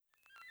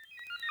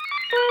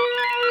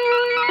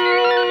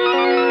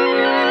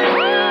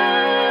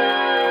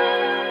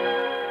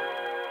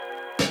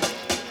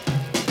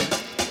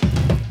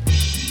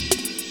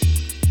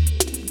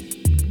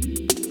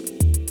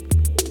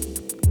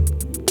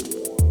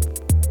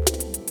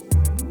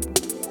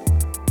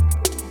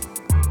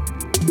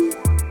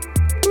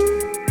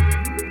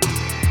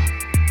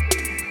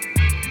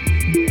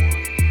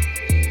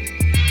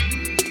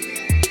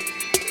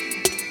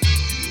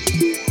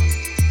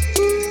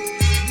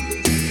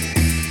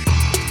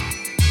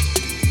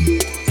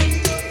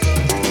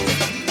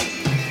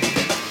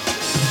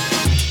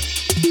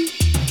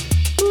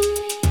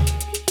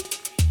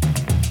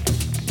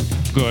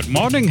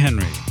morning,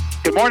 Henry.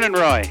 Good morning,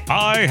 Roy.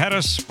 I had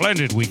a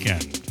splendid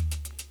weekend.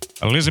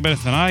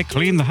 Elizabeth and I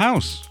cleaned the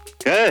house.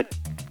 Good.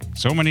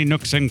 So many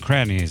nooks and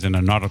crannies in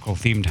a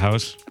nautical-themed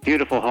house.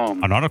 Beautiful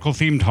home. A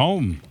nautical-themed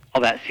home.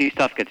 All that sea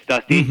stuff gets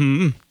dusty.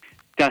 Mm-hmm.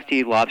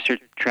 Dusty lobster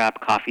trap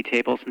coffee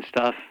tables and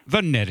stuff.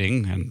 The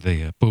netting and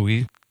the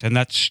buoy. And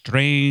that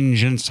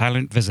strange and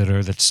silent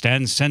visitor that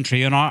stands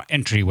sentry in our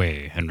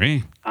entryway,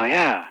 Henry. Oh,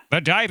 yeah.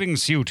 The diving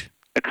suit.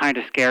 The kind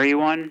of scary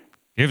one.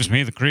 Gives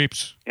me the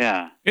creeps.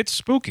 Yeah. It's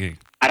spooky.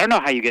 I don't know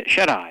how you get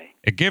shut-eye.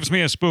 It gives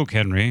me a spook,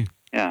 Henry.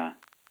 Yeah.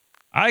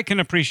 I can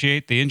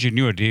appreciate the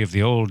ingenuity of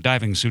the old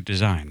diving suit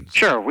designs.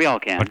 Sure, we all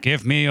can. But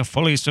give me a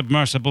fully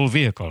submersible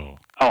vehicle.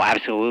 Oh,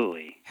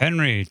 absolutely.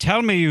 Henry,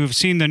 tell me you've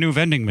seen the new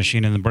vending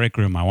machine in the break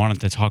room. I wanted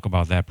to talk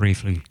about that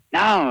briefly.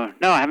 No,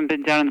 I haven't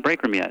been down in the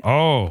break room yet.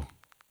 Oh.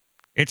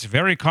 It's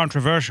very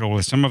controversial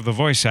with some of the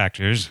voice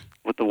actors.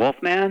 With the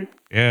Wolfman?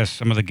 Yes,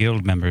 some of the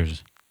guild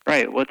members.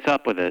 Right, what's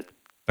up with it?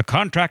 The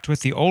contract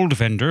with the old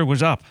vendor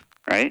was up.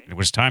 Right? It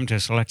was time to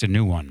select a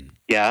new one.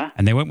 Yeah?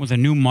 And they went with a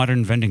new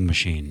modern vending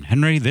machine.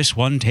 Henry, this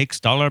one takes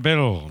dollar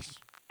bills.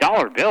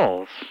 Dollar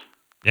bills?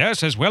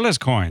 Yes, as well as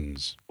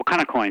coins. What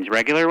kind of coins?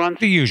 Regular ones?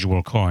 The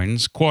usual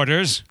coins.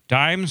 Quarters,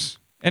 dimes,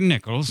 and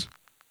nickels.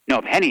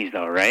 No pennies,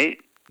 though, right?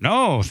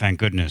 No, thank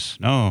goodness.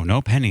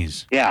 No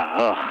pennies. Yeah,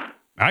 ugh.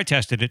 I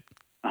tested it.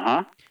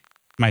 Uh-huh.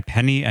 My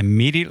penny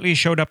immediately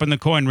showed up in the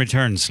coin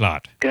return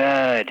slot.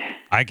 Good.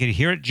 I could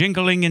hear it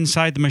jingling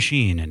inside the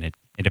machine, and it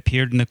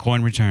appeared in the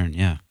coin return,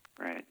 yeah.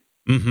 Right.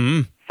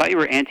 Mm-hmm. Thought you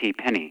were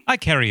anti-penny. I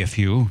carry a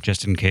few,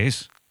 just in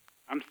case.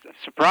 I'm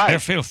surprised. They're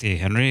filthy,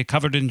 Henry,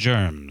 covered in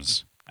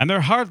germs. And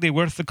they're hardly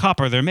worth the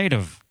copper they're made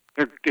of.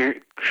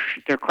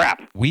 They're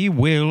crap. We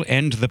will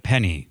end the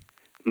penny.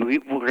 We're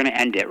going to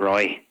end it,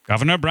 Roy.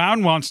 Governor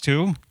Brown wants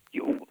to.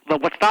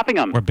 What's stopping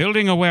them? We're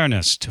building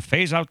awareness to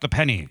phase out the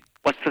penny.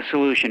 What's the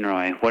solution,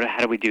 Roy? How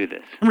do we do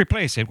this? And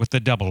replace it with the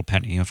double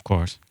penny, of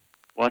course.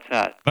 What's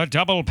that? The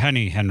double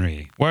penny,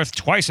 Henry. Worth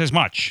twice as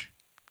much.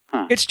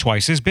 Huh. It's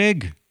twice as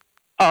big.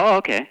 Oh,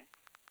 okay.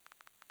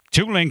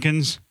 2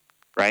 Lincolns.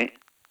 Right.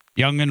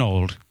 Young and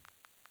old.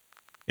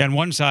 And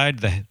one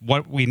side,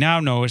 what we now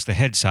know as the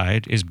head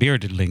side, is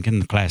bearded Lincoln,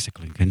 the classic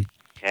Lincoln.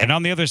 Okay. And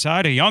on the other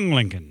side, a young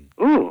Lincoln.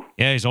 Ooh.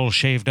 Yeah, he's all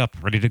shaved up,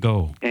 ready to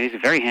go. Yeah, he's a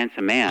very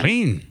handsome man.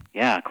 Clean.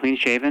 Yeah,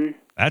 clean-shaven.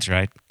 That's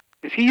right.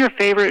 Is he your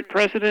favorite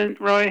president,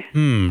 Roy?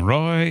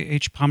 Roy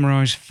H.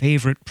 Pomeroy's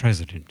favorite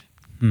president.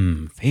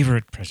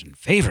 Favorite president.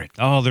 Favorite.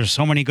 Oh, there's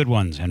so many good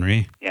ones,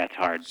 Henry. Yeah, it's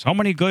hard. So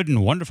many good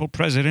and wonderful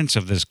presidents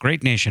of this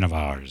great nation of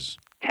ours.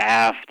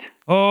 Taft.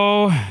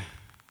 Oh,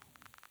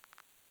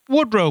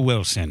 Woodrow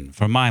Wilson,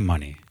 for my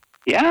money.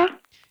 Yeah?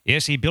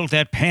 Yes, he built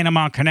that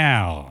Panama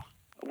Canal.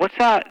 What's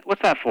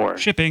that for?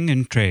 Shipping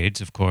and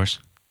trades, of course.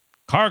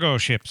 Cargo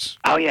ships.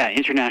 Oh, yeah,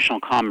 international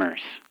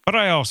commerce. But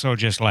I also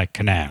just like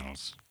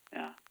canals.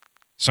 Yeah.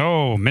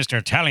 So,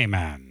 Mr.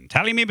 Tallyman,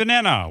 tally me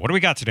banana. What do we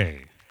got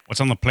today?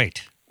 What's on the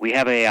plate? We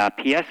have a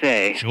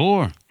PSA.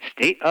 Sure.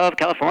 State of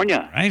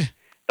California. Right?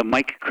 The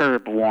Mike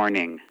Curb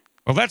warning.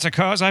 Well, that's a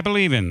cause I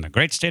believe in. The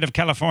great state of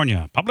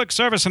California. Public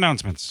service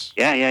announcements.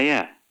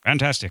 Yeah.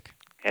 Fantastic.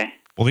 Okay.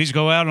 Will these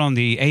go out on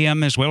the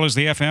AM as well as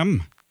the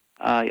FM?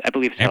 I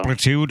believe so.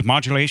 Amplitude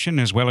modulation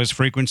as well as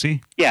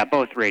frequency? Yeah,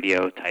 both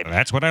radio types.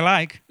 That's what I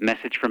like.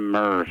 Message from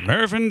Merv.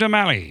 Mervyn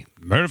Damali.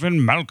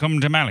 Mervyn Malcolm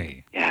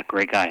Damali. Yeah,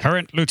 great guy.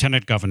 Current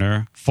Lieutenant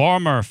Governor,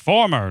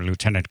 former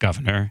Lieutenant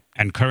Governor,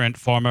 and current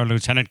former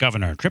Lieutenant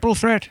Governor. Triple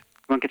threat.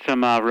 Want to get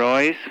some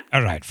Roys?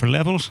 All right, for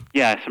levels?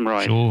 Yeah, some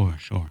Roys.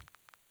 Sure.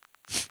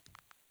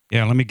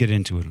 Yeah, let me get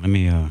into it. Let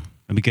me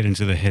get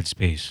into the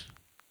headspace.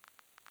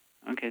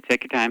 Okay,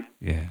 take your time.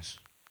 Yes.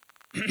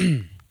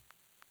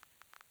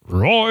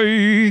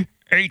 Roy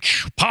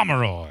H.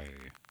 Pomeroy.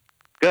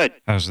 Good.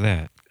 How's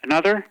that?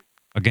 Another?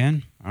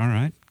 Again? All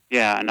right.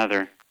 Yeah,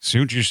 another.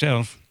 Suit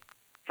yourself.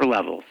 For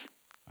levels.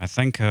 I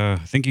think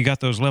you got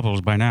those levels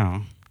by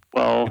now.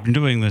 Well, I've been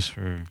doing this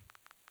for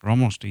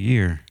almost a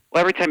year.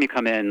 well, every time you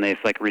come in, they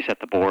reset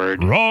the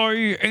board.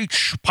 Roy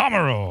H.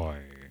 Pomeroy.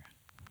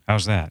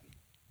 How's that?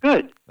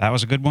 Good. That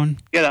was a good one?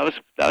 Yeah, that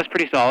was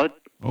pretty solid.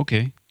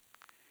 Okay.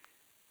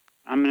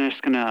 I'm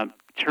just gonna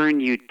turn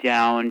you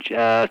down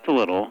just a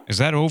little. Is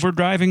that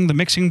overdriving the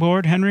mixing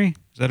board, Henry?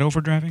 Is that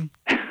overdriving?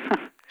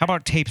 How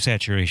about tape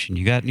saturation?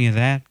 You got any of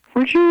that?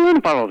 Where'd you learn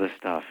about all this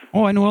stuff?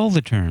 Oh, I know all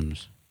the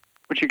terms.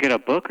 Would you get a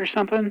book or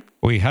something?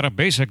 We had a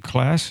basic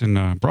class in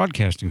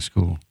broadcasting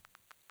school.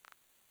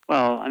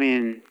 Well, I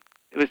mean,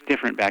 it was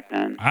different back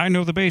then. I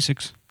know the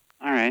basics.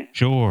 All right.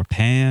 Sure.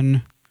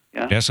 Pan,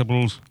 Yeah.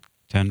 decibels,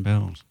 10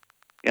 bells.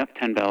 Yep,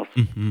 10 bells.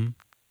 Mm-hmm.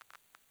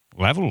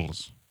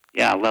 Levels.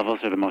 Yeah, levels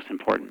are the most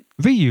important.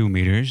 VU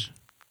meters.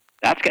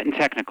 That's getting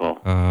technical.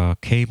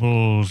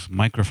 Cables,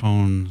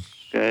 microphones.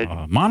 Good.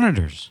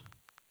 Monitors.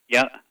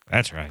 Yeah.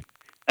 That's right.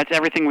 That's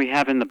everything we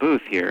have in the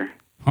booth here.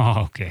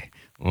 Oh, okay.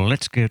 Well,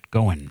 let's get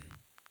going.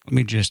 Let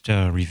me just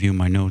review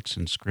my notes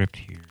and script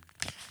here.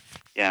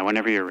 Yeah,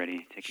 whenever you're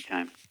ready. Take your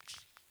time.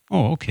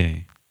 Oh,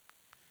 okay.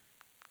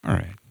 All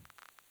right.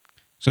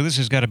 So this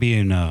has got to be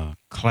in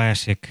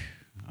classic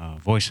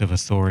Voice of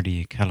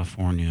Authority,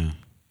 California.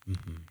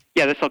 Mm-hmm.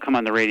 Yeah, this will come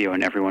on the radio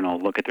and everyone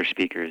will look at their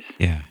speakers.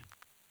 Yeah.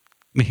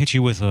 Let me hit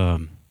you with, what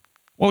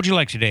would you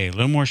like today? A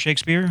little more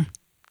Shakespeare?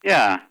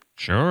 Yeah.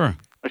 Sure.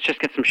 Let's just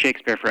get some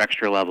Shakespeare for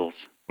extra levels.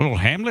 A little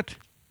Hamlet?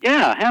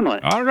 Yeah,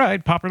 Hamlet. All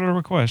right, popular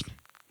request.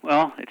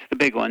 Well, it's the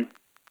big one.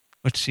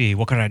 Let's see,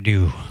 what could I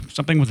do?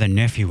 Something with a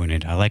nephew in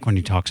it. I like when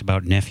he talks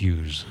about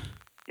nephews.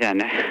 Yeah,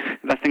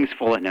 that thing's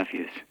full of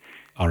nephews.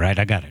 All right,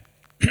 I got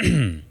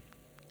it.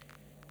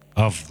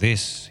 Of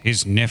this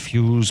his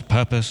nephew's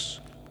purpose,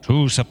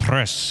 to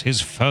suppress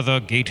his further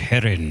gate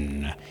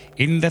herein,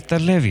 in that the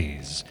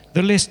levies,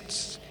 the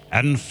lists,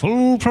 and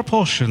full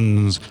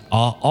proportions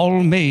are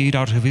all made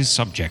out of his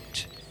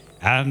subject.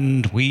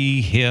 And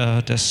we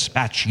here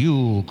dispatch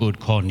you, good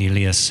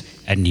Cornelius,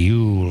 and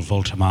you,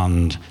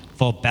 Voltimand,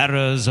 for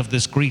bearers of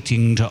this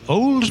greeting to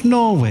old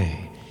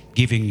Norway,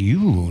 giving you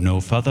no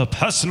further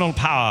personal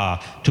power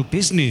to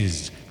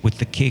business with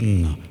the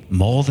king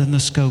more than the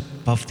scope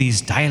of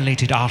these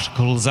dilated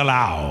articles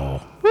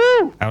allow.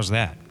 Woo! How's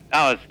that?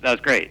 That was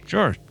great.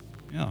 Sure.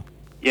 Yeah.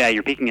 Yeah,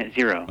 you're peaking at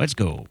 0. Let's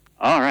go.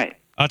 All right.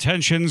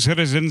 Attention,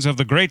 citizens of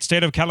the great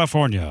state of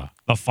California.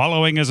 The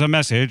following is a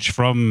message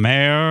from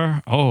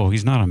Mayor... Oh,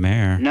 he's not a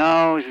mayor.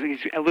 No, he's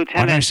a lieutenant.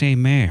 Why did I say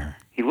mayor?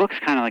 He looks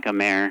kind of like a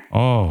mayor.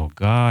 Oh,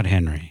 God,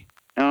 Henry.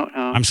 No.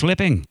 I'm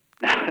slipping.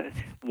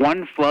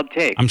 One flub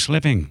take. I'm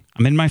slipping.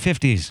 I'm in my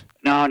 50s.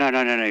 No.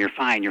 You're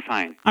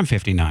fine. I'm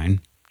 59.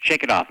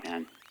 Shake it off,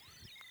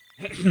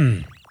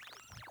 man.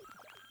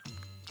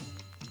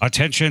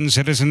 Attention,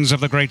 citizens of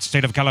the great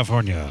state of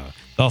California.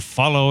 The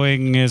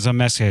following is a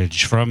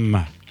message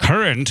from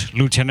current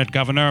Lieutenant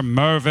Governor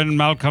Mervyn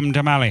Malcolm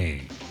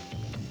Damali.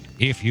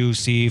 If you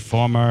see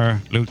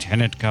former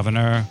Lieutenant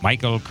Governor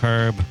Michael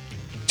Curb,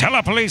 tell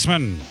a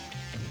policeman.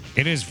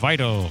 It is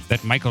vital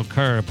that Michael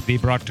Curb be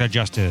brought to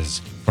justice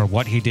for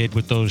what he did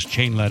with those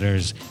chain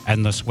letters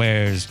and the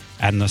swears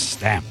and the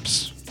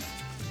stamps.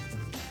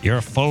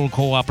 Your full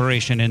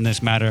cooperation in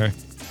this matter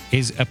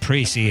is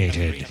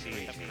appreciated.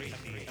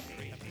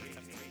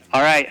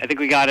 All right, I think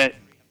we got it.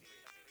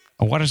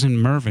 Oh, why doesn't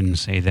Mervyn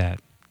say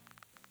that?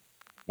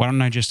 Why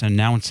don't I just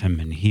announce him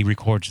and he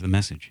records the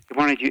message? He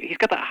wanted you. He's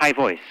got that high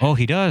voice. Oh,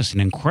 he does.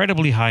 An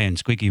incredibly high and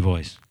squeaky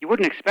voice. You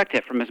wouldn't expect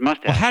it from his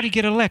mustache. Well, how'd he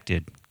get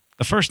elected?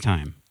 The first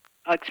time.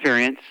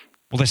 Experience.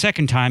 Well, the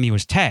second time he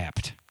was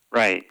tapped.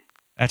 Right.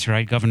 That's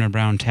right. Governor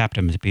Brown tapped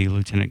him to be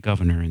lieutenant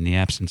governor in the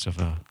absence of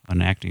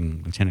an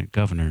acting lieutenant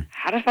governor.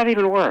 How does that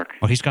even work?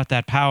 Well, he's got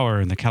that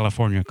power in the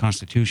California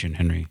Constitution,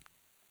 Henry.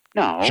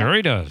 No. Sure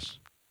he does.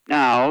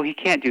 No, he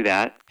can't do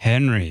that.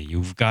 Henry,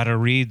 you've got to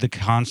read the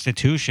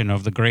Constitution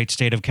of the great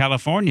state of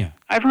California.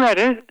 I've read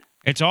it.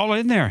 It's all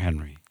in there,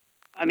 Henry.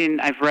 I mean,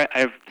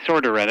 I've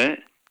sort of read it.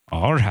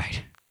 All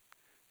right.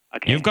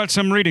 Okay. You've got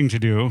some reading to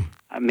do.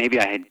 Maybe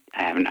I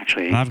haven't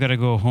actually. And I've got to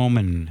go home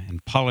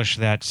and polish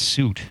that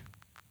suit.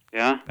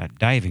 Yeah? That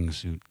diving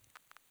suit.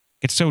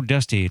 It's so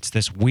dusty. It's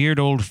this weird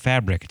old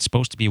fabric. It's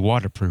supposed to be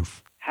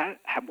waterproof.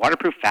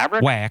 Waterproof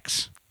fabric?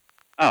 Wax.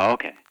 Oh,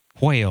 okay.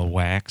 Whale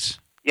wax.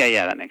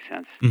 Yeah, that makes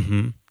sense.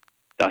 Mm-hmm.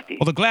 Dusty.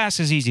 Well, the glass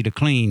is easy to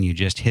clean. You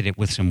just hit it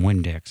with some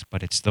Windex.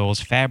 But it's those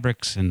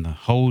fabrics and the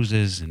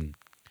hoses and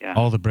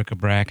all the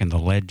bric-a-brac and the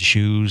lead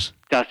shoes.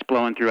 Dust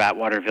blowing through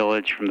Atwater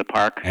Village from the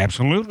park.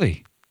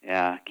 Absolutely.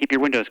 Yeah. Keep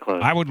your windows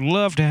closed. I would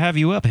love to have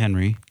you up,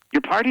 Henry.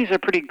 Your parties are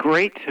pretty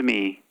great to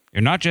me.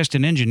 You're not just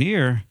an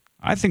engineer.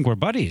 I think we're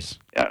buddies.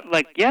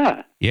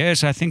 Yeah.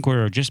 Yes, I think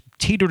we're just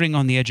teetering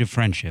on the edge of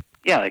friendship.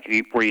 Yeah,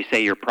 where you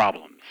say your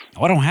problems.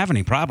 Oh, I don't have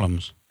any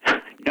problems.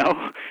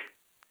 No?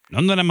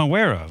 None that I'm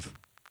aware of.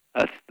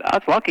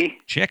 That's lucky.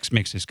 Chex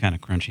Mix is kind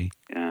of crunchy.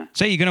 Yeah.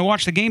 Say, you going to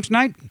watch the game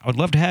tonight? I would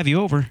love to have you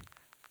over.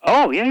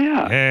 Oh,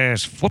 yeah.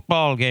 Yes,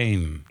 football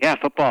game. Yeah,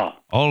 football.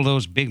 All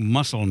those big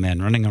muscle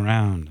men running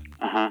around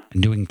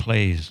and doing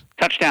plays.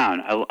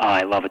 Touchdown.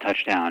 I love a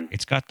touchdown.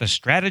 It's got the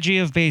strategy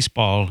of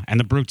baseball and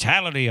the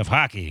brutality of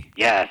hockey.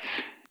 Yes.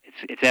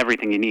 It's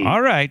everything you need.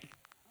 All right.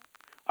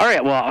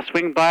 Well, I'll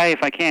swing by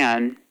if I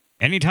can.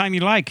 Anytime you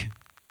like.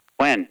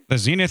 When? The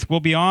Zenith will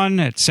be on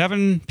at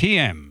 7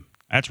 p.m.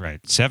 That's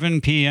right, 7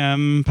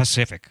 p.m.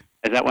 Pacific.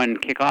 Is that when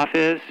kickoff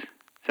is?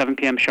 7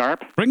 p.m.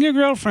 sharp? Bring your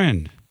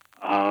girlfriend.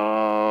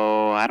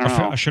 Oh, I don't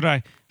know. Should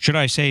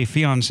I say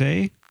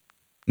fiancé?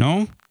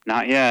 No?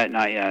 Not yet.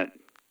 I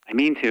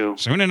mean to.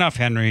 Soon enough,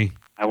 Henry.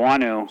 I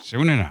want to.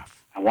 Soon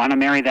enough. I want to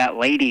marry that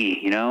lady,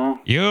 you know?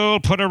 You'll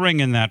put a ring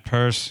in that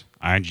purse.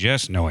 I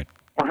just know it.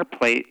 Or her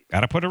plate.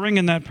 Gotta put a ring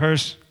in that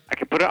purse. I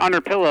could put it on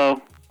her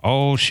pillow.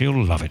 Oh,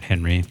 she'll love it,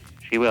 Henry.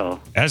 She will.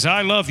 As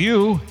I love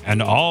you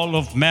and all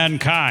of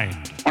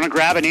mankind. Want to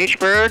grab an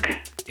H-Berg?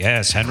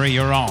 Yes, Henry,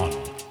 you're on.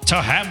 To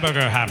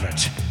Hamburger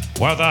Hamlet,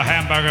 where the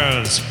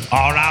hamburgers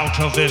are out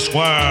of this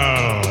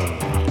world.